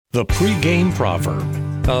The pregame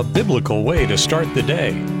proverb, a biblical way to start the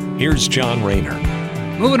day. Here's John Rayner.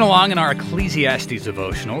 Moving along in our Ecclesiastes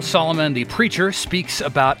devotional, Solomon the preacher speaks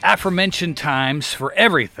about aforementioned times for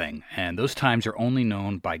everything, and those times are only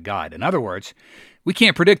known by God. In other words, we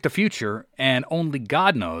can't predict the future, and only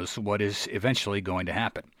God knows what is eventually going to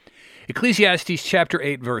happen. Ecclesiastes chapter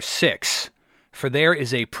 8, verse 6, "For there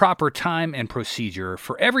is a proper time and procedure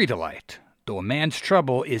for every delight, though a man's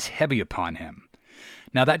trouble is heavy upon him."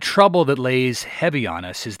 Now, that trouble that lays heavy on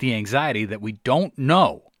us is the anxiety that we don't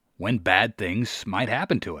know when bad things might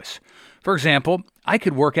happen to us. For example, I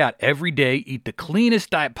could work out every day, eat the cleanest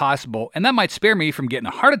diet possible, and that might spare me from getting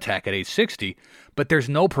a heart attack at age 60, but there's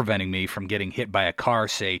no preventing me from getting hit by a car,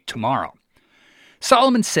 say, tomorrow.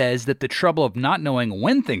 Solomon says that the trouble of not knowing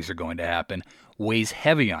when things are going to happen weighs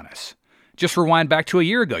heavy on us. Just rewind back to a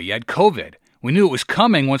year ago. You had COVID. We knew it was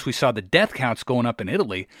coming once we saw the death counts going up in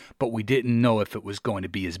Italy, but we didn't know if it was going to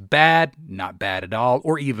be as bad, not bad at all,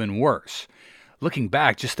 or even worse. Looking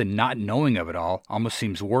back, just the not knowing of it all almost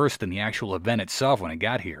seems worse than the actual event itself when it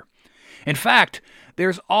got here. In fact,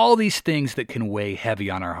 there's all these things that can weigh heavy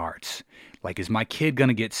on our hearts. Like, is my kid going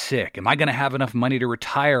to get sick? Am I going to have enough money to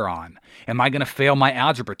retire on? Am I going to fail my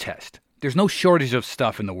algebra test? There's no shortage of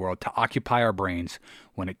stuff in the world to occupy our brains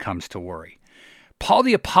when it comes to worry. Paul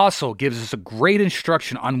the Apostle gives us a great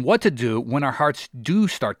instruction on what to do when our hearts do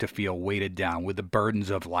start to feel weighted down with the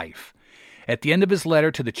burdens of life. At the end of his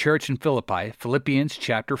letter to the church in Philippi, Philippians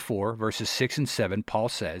chapter 4, verses 6 and 7, Paul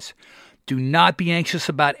says, "Do not be anxious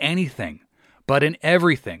about anything, but in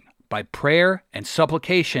everything, by prayer and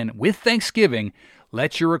supplication with thanksgiving,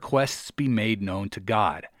 let your requests be made known to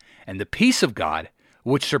God. And the peace of God,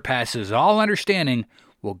 which surpasses all understanding,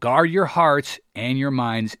 will guard your hearts and your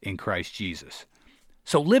minds in Christ Jesus."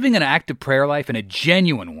 So living an active prayer life, and a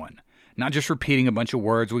genuine one, not just repeating a bunch of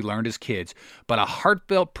words we learned as kids, but a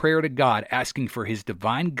heartfelt prayer to God asking for his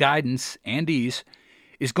divine guidance and ease,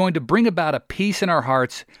 is going to bring about a peace in our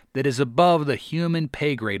hearts that is above the human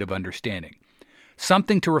pay grade of understanding.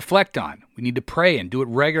 Something to reflect on. We need to pray and do it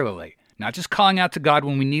regularly, not just calling out to God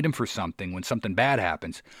when we need him for something, when something bad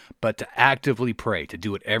happens, but to actively pray, to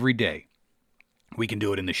do it every day. We can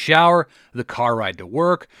do it in the shower, the car ride to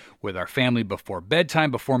work, with our family before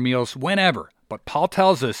bedtime, before meals, whenever. But Paul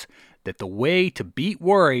tells us that the way to beat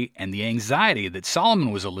worry and the anxiety that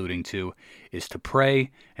Solomon was alluding to is to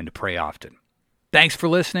pray, and to pray often. Thanks for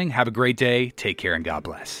listening. Have a great day. Take care, and God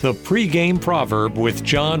bless. The pregame proverb with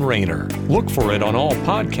John Rayner. Look for it on all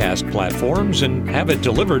podcast platforms and have it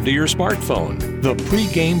delivered to your smartphone. The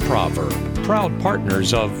pregame proverb. Proud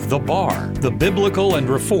partners of The Bar, the Biblical and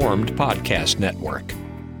Reformed Podcast Network.